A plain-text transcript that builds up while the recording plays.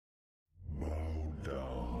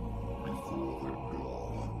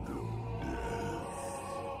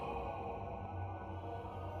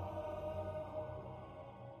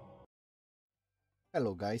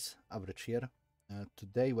Hello guys, Average here.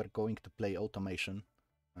 Today we're going to play Automation,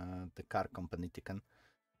 the car company Tycoon.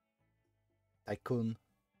 Tycoon,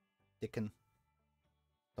 Tycoon,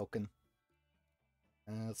 Token.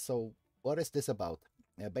 So what is this about?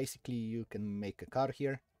 Basically you can make a car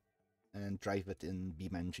here and drive it in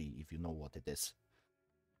BeamNG if you know what it is.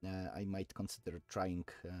 I might consider trying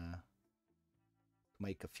to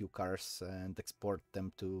make a few cars and export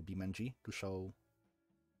them to BeamNG to show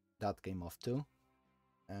that game off too.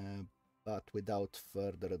 But without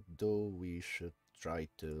further ado, we should try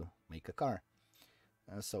to make a car.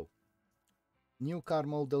 So, new car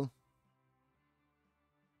model.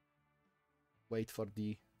 Wait for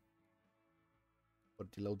the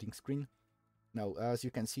loading screen. Now, as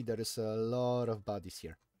you can see, there is a lot of bodies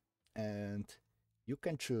here, and you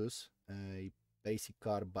can choose a basic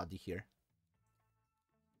car body here.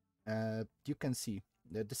 You can see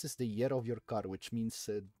that this is the year of your car, which means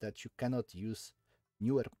that you cannot use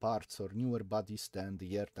newer parts or newer bodies than the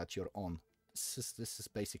year that you're on. This is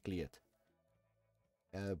basically it.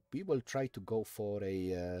 We will try to go for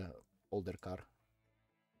a older car.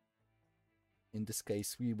 In this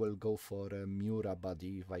case, we will go for a Miura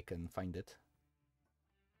body if I can find it.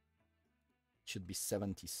 It should be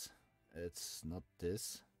 70s. It's not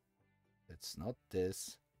this. It's not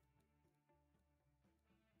this.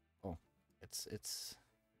 Oh, it's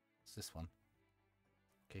this one.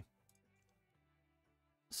 Okay.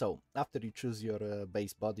 So after you choose your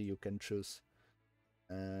base body, you can choose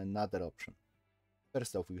another option.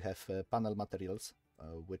 First off, we have panel materials,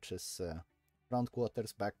 which is front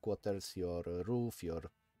quarters, back quarters, your roof, your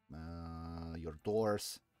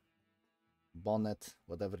doors, bonnet,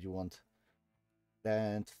 whatever you want.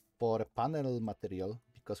 And for a panel material,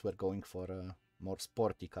 because we're going for a more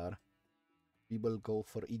sporty car, we will go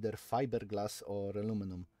for either fiberglass or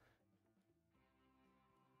aluminum.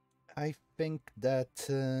 I think that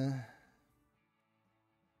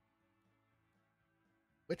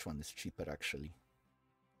which one is cheaper actually?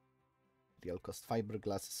 Real cost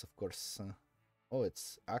fiberglass is of course oh,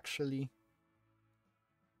 it's actually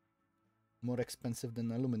more expensive than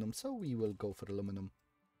aluminum, so we will go for aluminum.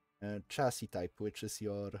 Chassis type, which is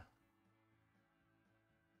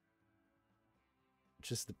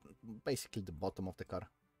basically the bottom of the car,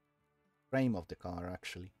 frame of the car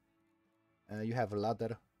actually. You have a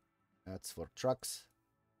ladder, that's for trucks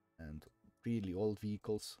and really old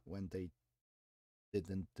vehicles when they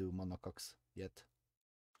didn't do monocoques yet.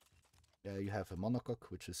 You have a monocoque,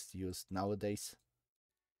 which is used nowadays.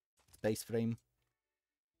 Space frame,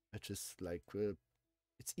 which is like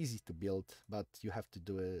it's easy to build, but you have to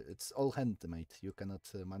do it. It's all handmade. You cannot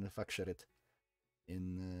manufacture it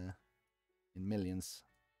in millions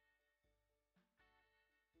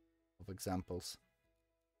of examples.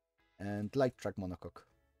 And light truck monocoque,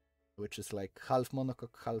 which is like half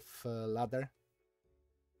monocoque, half ladder.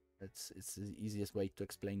 It's the easiest way to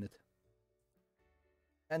explain it.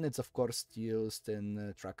 And it's of course used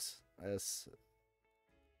in trucks as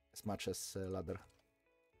much as ladder,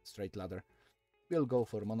 straight ladder. We'll go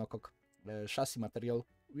for monocoque. Chassis material,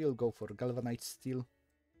 we'll go for galvanized steel.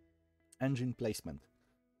 Engine placement.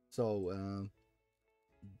 So in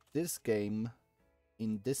this game,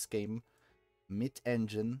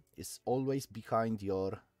 mid-engine is always behind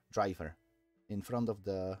your driver, in front of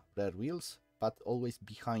the rear wheels, but always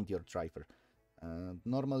behind your driver.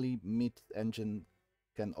 Normally, mid-engine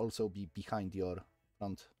can also be behind your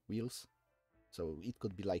front wheels, so it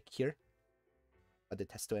could be like here, but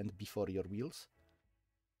it has to end before your wheels.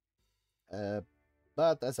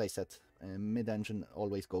 But as I said, mid-engine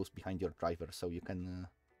always goes behind your driver, so you can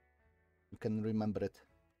remember it.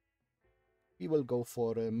 We will go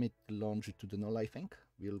for mid-longitudinal, I think.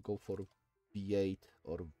 We'll go for V8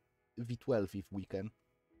 or V12 if we can.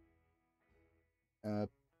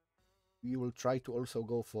 We will try to also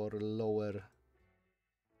go for lower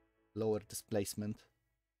displacement.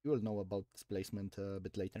 You will know about displacement a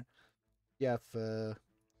bit later. You have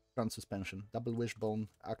front suspension, double wishbone,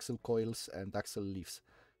 axle coils, and axle leaves.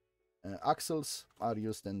 Axles are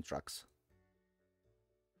used in trucks.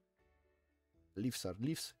 Leaves are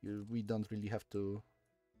leaves. We don't really have to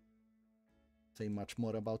say much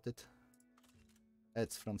more about it.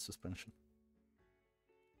 It's front suspension.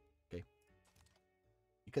 Okay.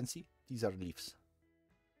 You can see these are leaves.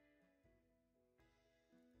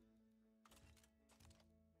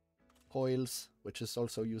 Coils, which is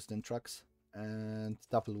also used in trucks, and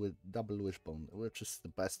double wishbone, which is the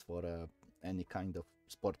best for any kind of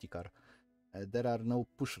sporty car. There are no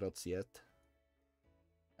push rods yet,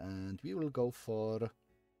 and we will go for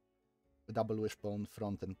a double wishbone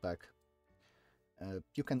front and back.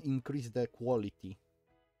 You can increase the quality.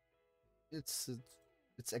 It's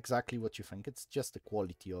It's exactly what you think. It's just the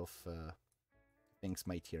quality of things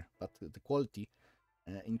made here. But the quality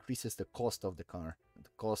increases the cost of the car, the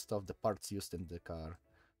cost of the parts used in the car.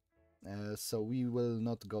 So we will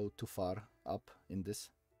not go too far up in this.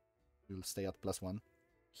 We'll stay at +1.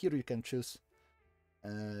 Here you can choose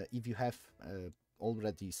if you have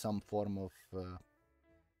already some form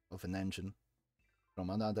of an engine from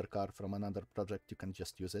another car, from another project, you can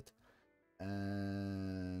just use it.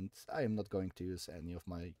 And I am not going to use any of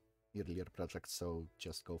my earlier projects, so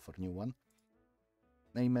just go for new one.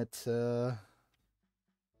 Name it...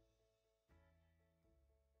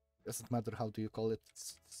 doesn't matter how do you call it,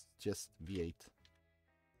 it's just V8.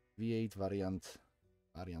 V8 variant.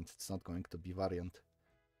 It's not going to be variant.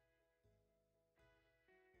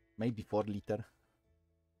 Maybe 4 liter.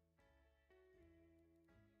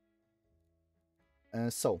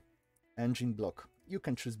 So, engine block. You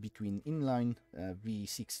can choose between inline,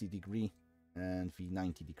 V60 degree and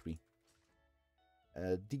V90 degree.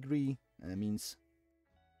 Degree means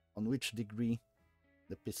on which degree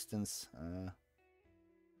the pistons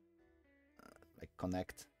like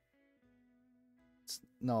connect.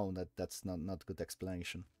 No, that's not good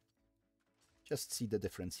explanation. Just see the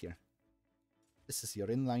difference here. This is your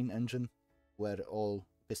inline engine, where all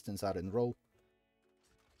pistons are in row.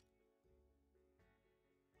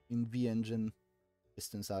 In V engine,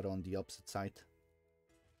 pistons are on the opposite side.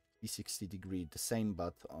 V60 degree, the same,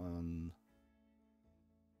 but on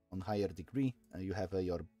higher degree. You have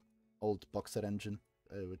your old boxer engine,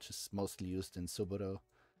 which is mostly used in Subaru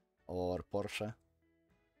or Porsche.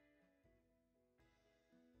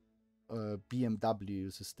 BMW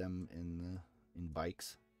uses them in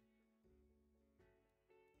bikes.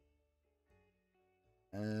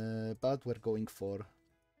 But we're going for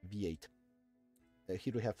V8.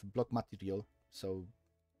 Here we have block material, so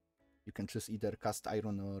you can choose either cast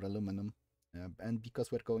iron or aluminum. And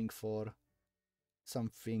because we're going for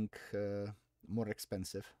something more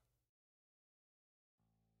expensive,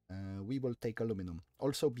 we will take aluminum.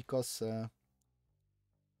 Also because,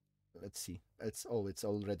 let's see, it's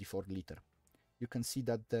already 4 liter. You can see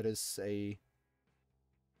that there is a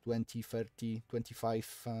 20, 30,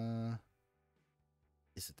 25,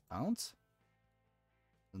 is it pounds?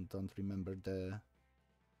 I don't remember the...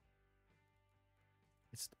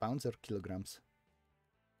 Is it pounds or kilograms?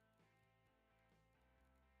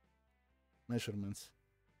 Measurements.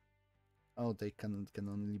 Oh, they can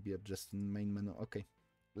only be adjusted in main menu. Okay.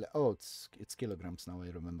 Oh, it's kilograms now, I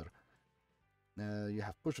remember. You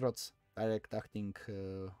have push rods, direct acting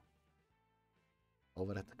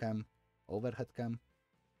overhead cam,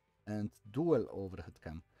 and dual overhead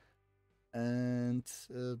cam. And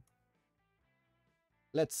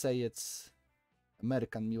let's say it's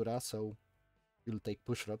American Miura, so you'll take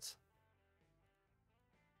push rods.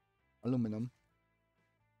 Aluminum.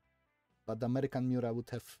 But the American Miura would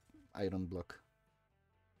have iron block.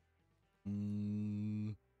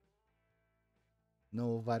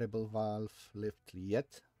 No variable valve lift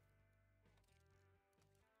yet.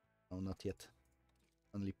 No, not yet.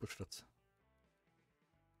 Only push rods.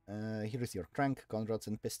 Here is your crank, conrods,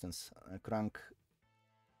 and pistons. Crank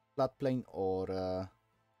flat plane or...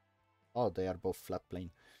 oh, they are both flat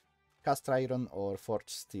plane. Cast iron or forged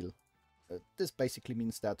steel. This basically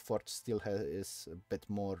means that forged steel is a bit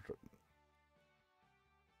more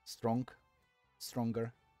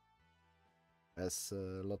stronger, has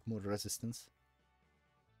a lot more resistance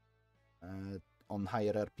on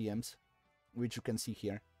higher RPMs, which you can see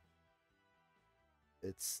here.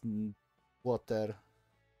 It's quarter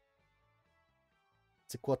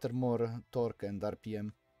more torque and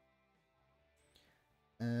RPM.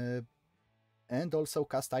 And also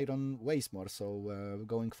cast iron weighs more, so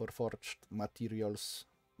going for forged materials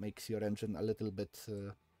makes your engine a little bit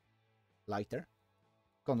lighter.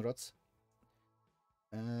 Conrods.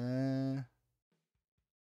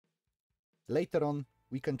 Later on,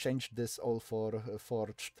 we can change this all for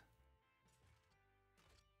forged.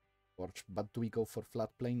 But do we go for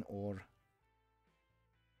flat plane or...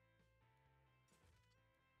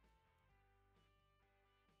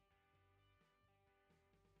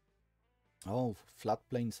 Oh, flat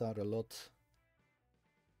planes are a lot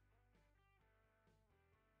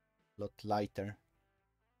lighter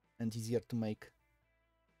and easier to make.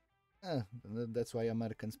 That's why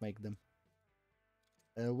Americans make them.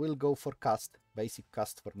 We'll go for cast, basic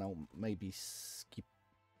cast for now. Maybe keep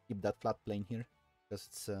that flat plane here, because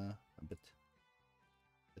it's a bit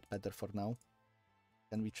better for now.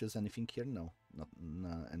 Can we choose anything here? No, not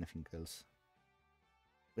anything else.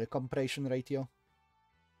 The compression ratio,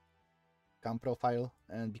 cam profile,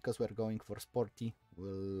 and because we're going for sporty,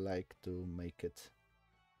 we'll like to make it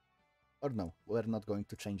Or no, we're not going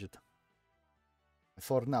to change it.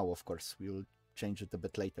 For now, of course, we will change it a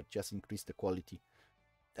bit later, just increase the quality.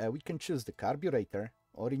 We can choose the carburetor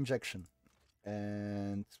or injection.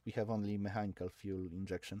 And we have only mechanical fuel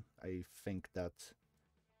injection. I think that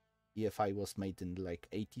EFI was made in like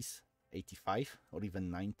 80s, 85 or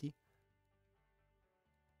even 90.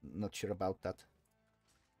 Not sure about that.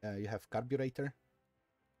 You have carburetor,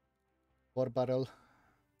 4-barrel,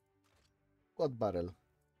 quad-barrel,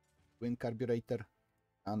 twin carburetor,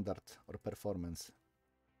 standard or performance.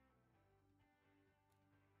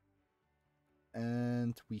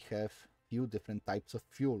 And we have few different types of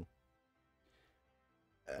fuel.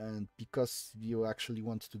 And because you actually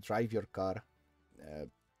want to drive your car,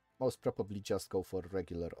 most probably just go for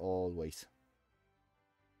regular always.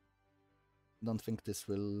 Don't think this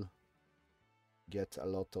will get a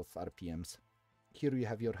lot of RPMs. Here you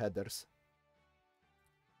have your headers.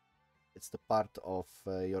 It's the part of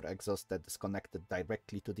your exhaust that is connected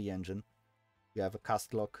directly to the engine. You have a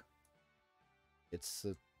cast lock. It's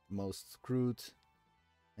most crude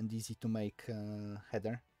and easy to make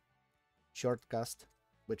header. Short cast,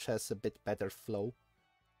 which has a bit better flow.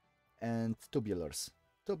 And tubulars.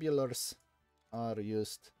 Tubulars are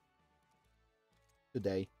used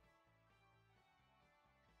today.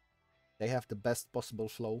 They have the best possible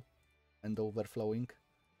flow and overflowing.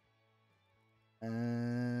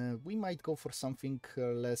 We might go for something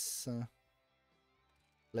less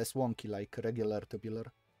wonky, like regular tubular.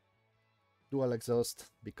 Dual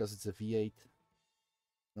exhaust, because it's a V8.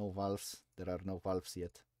 No valves. There are no valves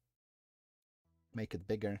yet. Make it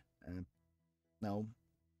bigger. Now,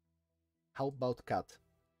 how about cat?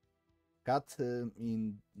 Cat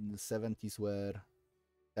in the 70s were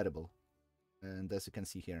terrible. And as you can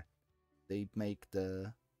see here, they make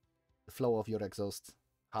the flow of your exhaust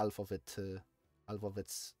half of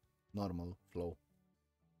its normal flow.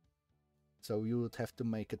 So you would have to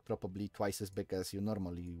make it probably twice as big as you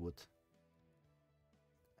normally would.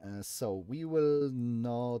 So we will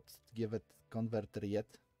not give it converter yet.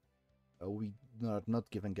 We are not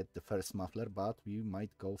giving it the first muffler, but we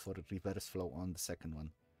might go for reverse flow on the second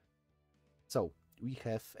one. So we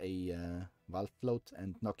have a valve float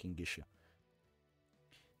and knocking issue.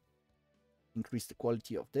 Increase the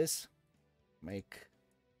quality of this. We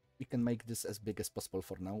can make this as big as possible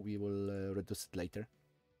for now. We will reduce it later.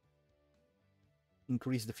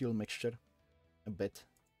 Increase the fuel mixture a bit.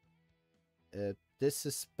 This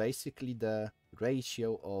is basically the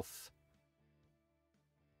ratio of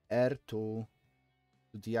air to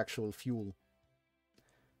the actual fuel.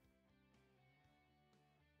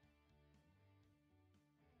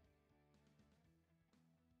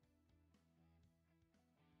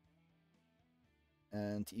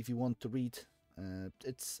 And if you want to read,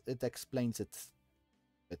 it explains it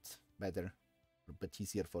a bit better, a bit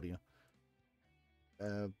easier for you.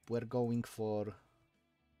 We're going for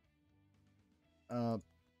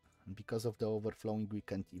because of the overflowing, we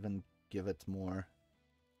can't even give it more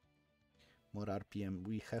RPM.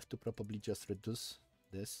 We have to probably just reduce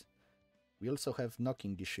this. We also have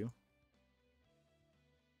knocking issue.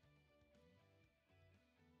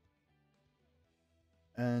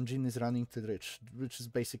 Engine is running too rich, which is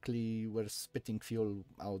basically we're spitting fuel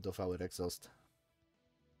out of our exhaust.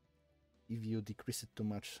 If you decrease it too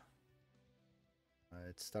much,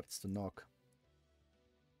 it starts to knock.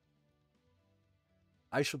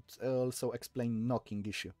 I should also explain knocking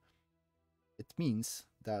issue. It means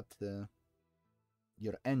that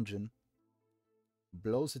your engine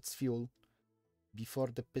blows its fuel before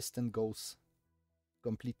the piston goes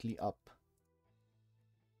completely up.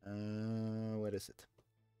 Where is it?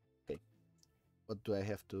 Okay. What do I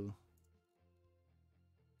have to...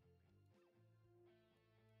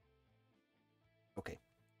 Okay,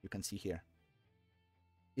 you can see here.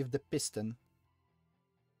 If the piston...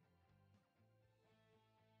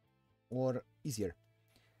 Or easier.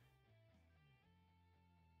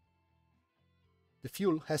 The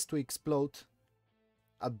fuel has to explode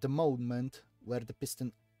at the moment where the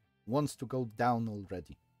piston wants to go down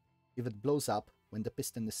already. If it blows up when the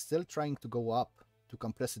piston is still trying to go up to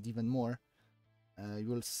compress it even more,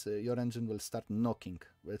 your engine will start knocking,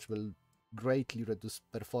 which will greatly reduce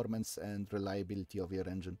performance and reliability of your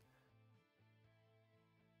engine.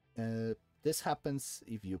 This happens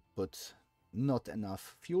if you put not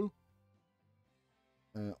enough fuel,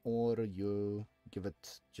 or you give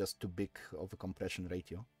it just too big of a compression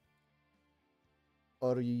ratio.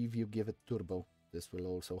 Or if you give it turbo, this will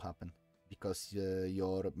also happen, because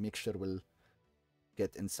your mixture will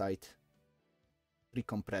get inside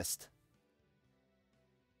pre-compressed.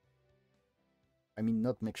 I mean,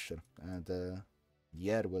 not mixture, the the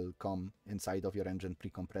air will come inside of your engine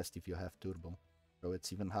pre-compressed if you have turbo. So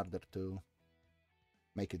it's even harder to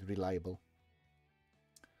make it reliable.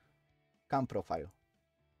 Cam profile.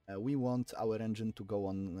 We want our engine to go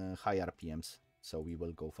on high RPMs, so we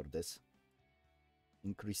will go for this.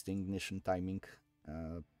 Increase the ignition timing,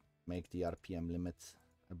 make the RPM limit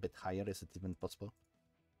a bit higher. Is it even possible?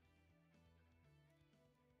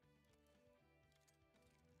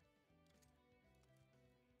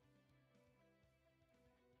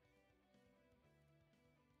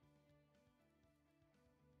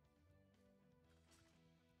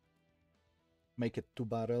 Make it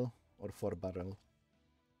 2-barrel or 4-barrel.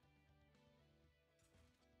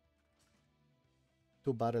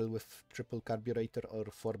 2-barrel with triple carburetor or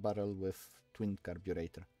 4-barrel with twin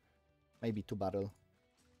carburetor. Maybe 2-barrel.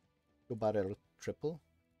 2-barrel triple.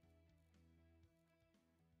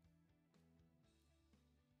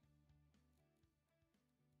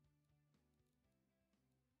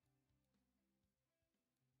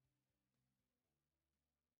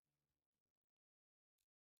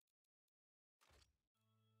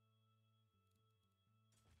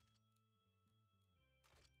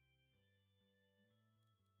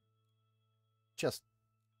 Just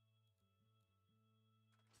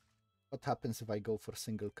what happens if I go for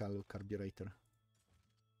single carburetor?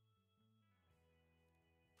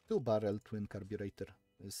 2-barrel twin carburetor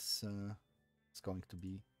is going to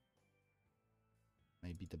be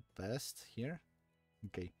maybe the best here.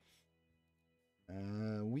 Okay.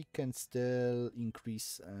 We can still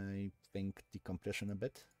increase, I think, the compression a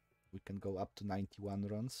bit. We can go up to 91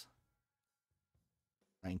 runs.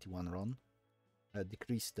 91 run.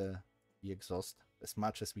 Decrease the exhaust as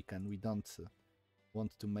much as we can. We don't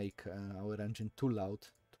want to make our engine too loud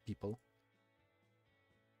to people.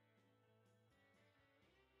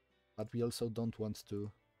 But we also don't want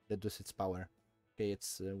to reduce its power. Okay,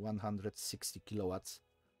 it's 160 kilowatts.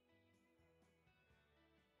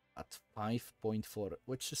 At 5.4,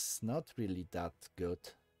 which is not really that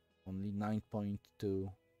good. Only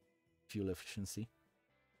 9.2 fuel efficiency.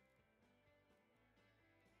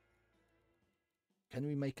 Can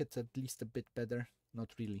we make it at least a bit better?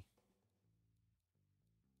 Not really.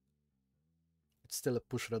 It's still a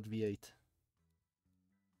pushrod V8.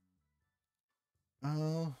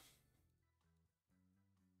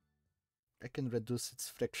 I can reduce its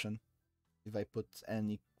friction if I put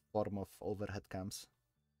any form of overhead cams.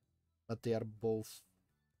 But they are both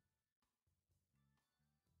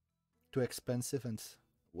too expensive and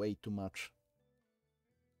way too much.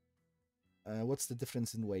 What's the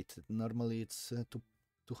difference in weight? Normally it's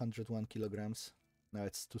 201 kilograms. Now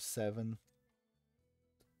it's 27.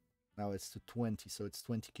 Now it's 20, so it's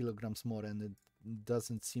 20 kilograms more, and it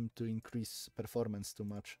doesn't seem to increase performance too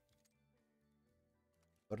much.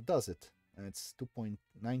 Or does it? It's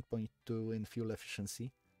 9.2 in fuel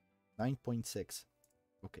efficiency. 9.6.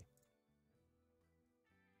 Okay.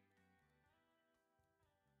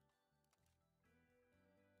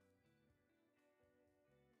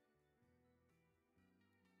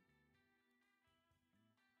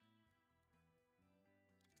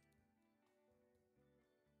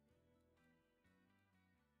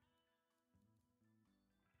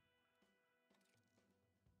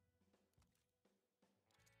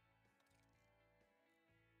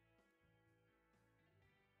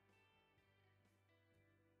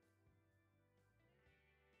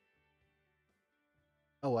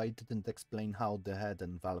 Oh, I didn't explain how the head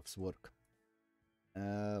and valves work.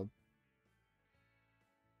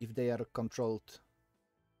 If they are controlled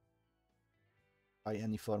by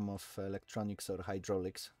any form of electronics or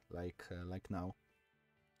hydraulics, like now,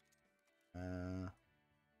 the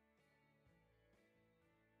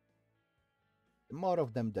more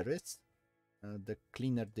of them there is, the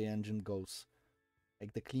cleaner the engine goes.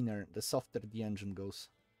 Like the softer the engine goes.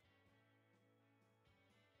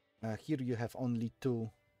 Here you have only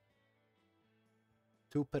two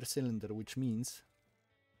per cylinder, which means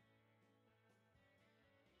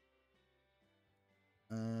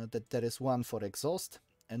that there is one for exhaust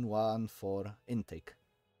and one for intake.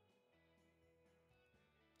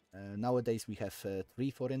 Nowadays we have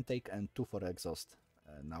 3 for intake and 2 for exhaust.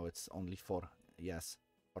 Now it's only 4. Yes,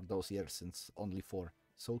 for those years it's only 4.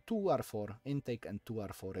 So 2 are for intake and 2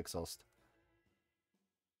 are for exhaust.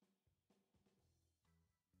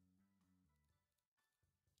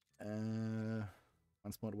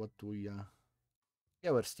 Once more, what do we...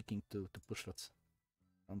 Yeah, we're sticking to pushrods.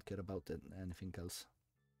 Don't care about anything else.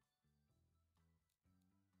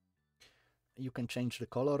 You can change the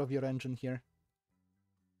color of your engine here.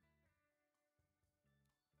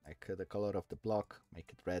 Like the color of the block,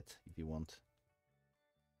 make it red. If you want.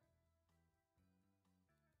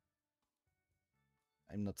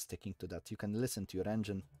 I'm not sticking to that. You can listen to your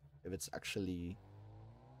engine if it's actually...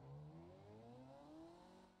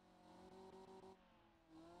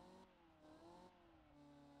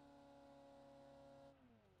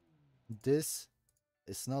 This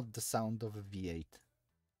is not the sound of a V8.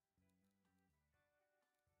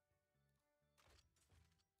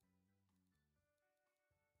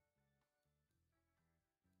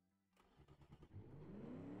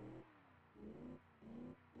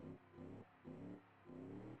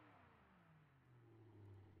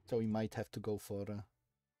 So we might have to go for a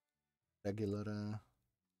regular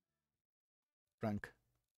crank.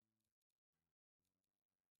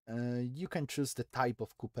 You can choose the type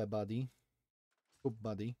of coupe body.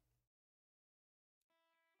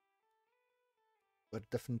 We're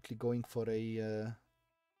definitely going for a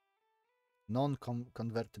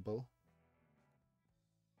non-convertible.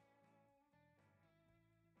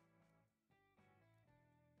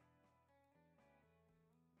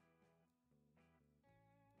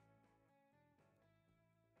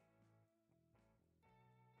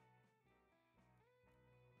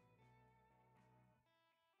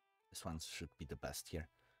 This one should be the best here.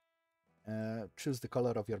 Choose the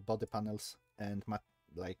color of your body panels and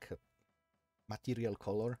material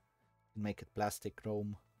color. Make it plastic,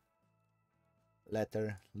 chrome,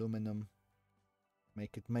 leather, aluminum.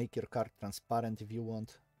 Make your car transparent if you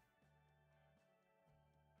want.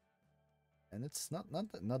 And it's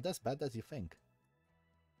not as bad as you think.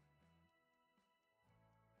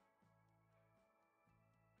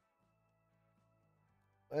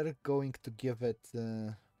 We're going to give it...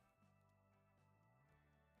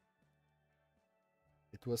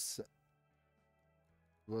 it was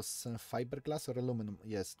fiberglass or aluminum?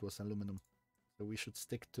 Yes, it was aluminum. So we should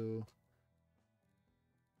stick to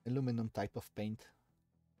aluminum type of paint.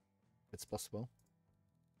 If it's possible.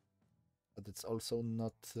 But it's also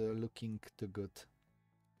not looking too good.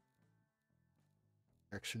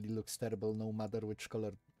 Actually looks terrible no matter which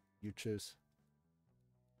color you choose.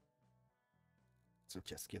 So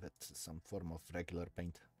just give it some form of regular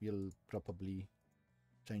paint. We'll probably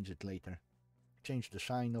change it later. Change the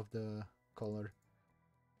shine of the color.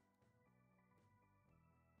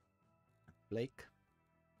 Blake.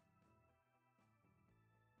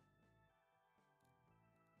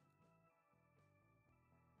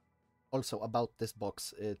 Also about this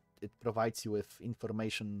box, it provides you with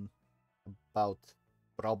information about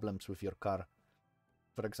problems with your car.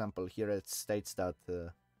 For example, here it states that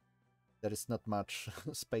there is not much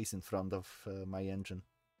space in front of my engine,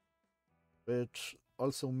 which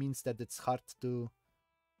also means that it's hard to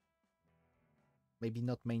maybe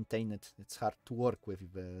not maintain it. It's hard to work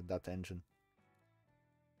with that engine.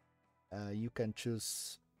 You can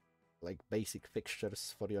choose like basic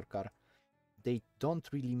fixtures for your car. They don't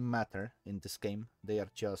really matter in this game. They are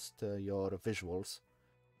just your visuals.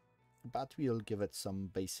 But we'll give it some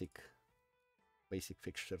basic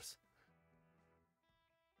fixtures.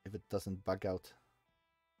 If it doesn't bug out.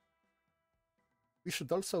 We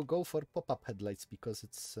should also go for pop-up headlights because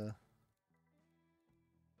it's the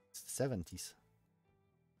 70s.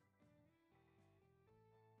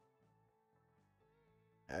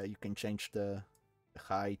 You can change the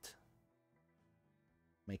height,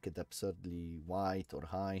 make it absurdly wide or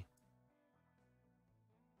high,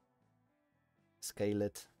 scale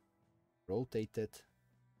it, rotate it.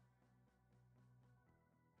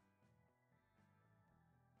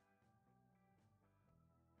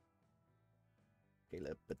 Scale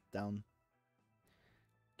it a bit down.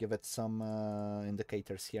 Give it some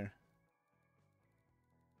indicators here.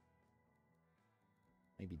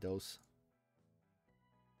 Maybe those.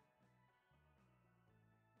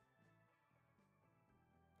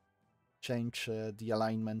 Change the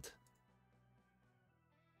alignment.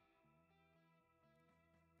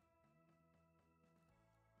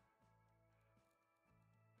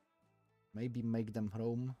 Maybe make them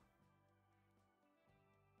chrome.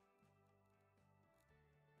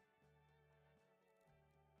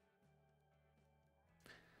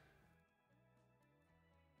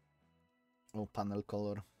 Oh, panel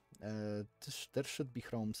color. There should be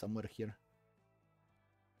chrome somewhere here.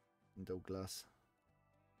 Window glass.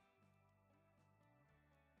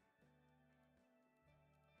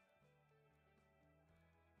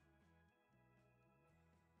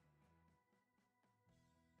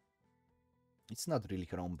 It's not really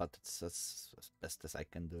chrome, but it's as best as I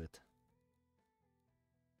can do it.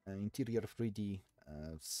 Interior 3D.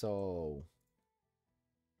 So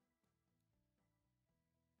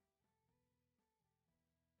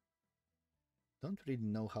don't really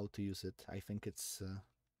know how to use it. I think it's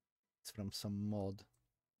from some mod.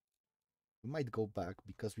 We might go back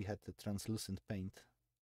because we had the translucent paint.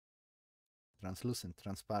 translucent,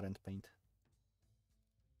 transparent paint.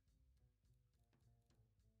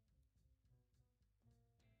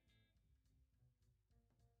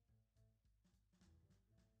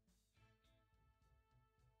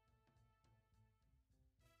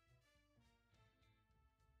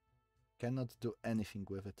 Cannot do anything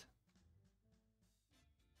with it.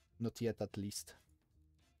 Not yet, at least.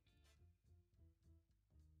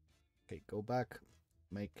 Okay, go back.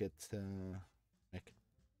 Make it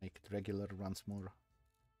regular once more.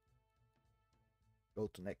 Go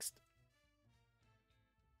to next.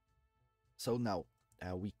 So now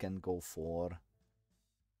we can go for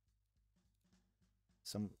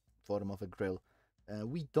some form of a grill.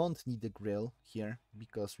 We don't need a grill here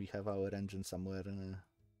because we have our engine somewhere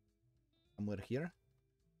here.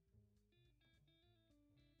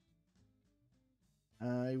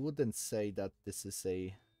 I wouldn't say that this is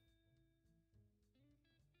a...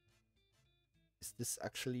 Is this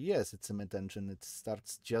actually... Yes, it's a mid-engine. It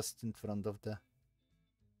starts just in front of the...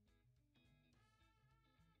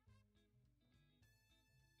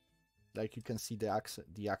 Like you can see the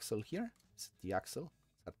axle here. Is it the axle?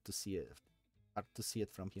 It's hard to see it. Hard to see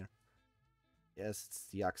it from here. Yes, it's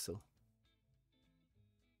the axle.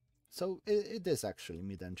 So it is actually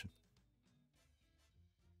mid-engine.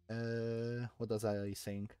 What was I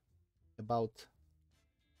saying about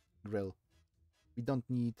grill? We don't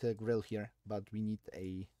need a grill here, but we need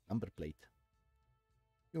a number plate.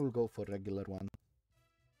 We will go for regular one.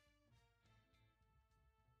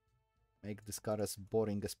 Make this car as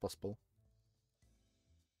boring as possible.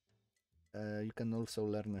 You can also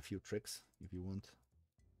learn a few tricks if you want.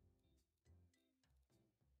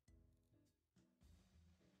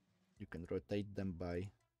 You can rotate them by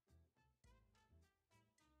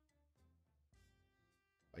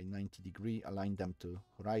 90 degree, align them to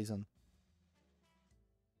horizon.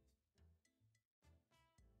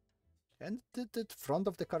 And the front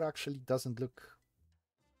of the car actually doesn't look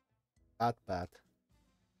that bad.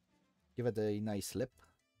 Give it a nice lip.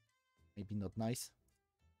 Maybe not nice.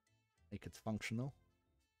 Make it functional.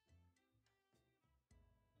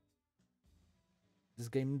 This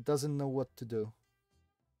game doesn't know what to do.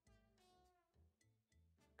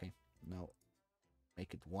 Okay, now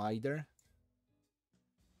make it wider.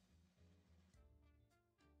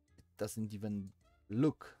 It doesn't even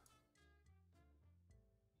look.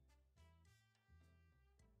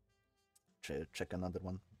 Check another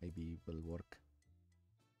one, maybe it will work.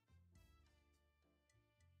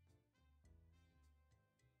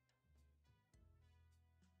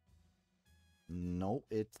 No,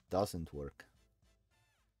 it doesn't work.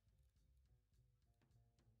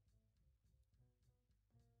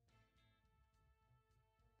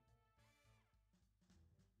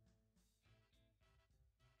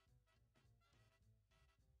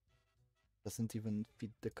 Doesn't even fit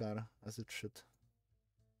the car as it should.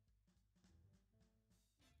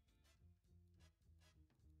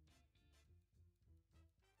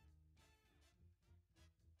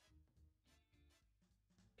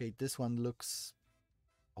 Okay, this one looks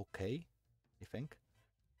okay, I think.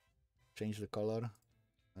 Change the color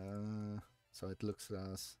so it looks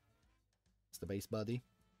as the base body.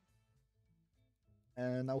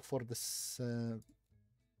 And now for this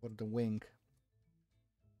for the wing,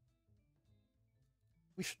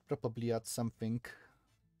 we should probably add something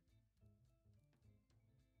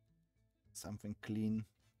clean,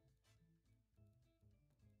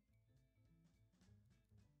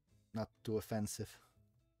 not too offensive.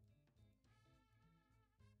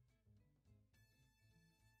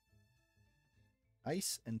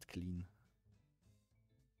 Nice and clean.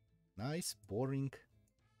 Nice, boring,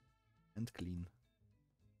 and clean.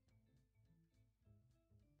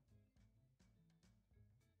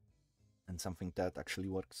 And something that actually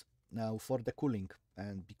works. Now for the cooling,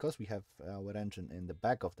 and because we have our engine in the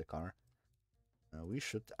back of the car, we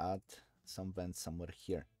should add some vents somewhere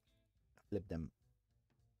here. Flip them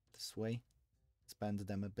this way, expand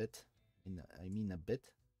them a bit. I mean a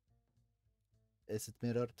bit. Is it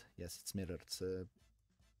mirrored? Yes, it's mirrored.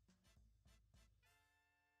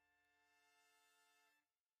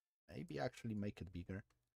 Maybe actually make it bigger.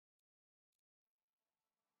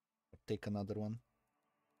 Or take another one.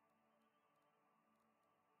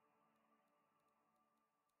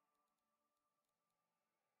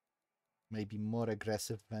 Maybe more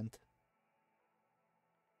aggressive vent.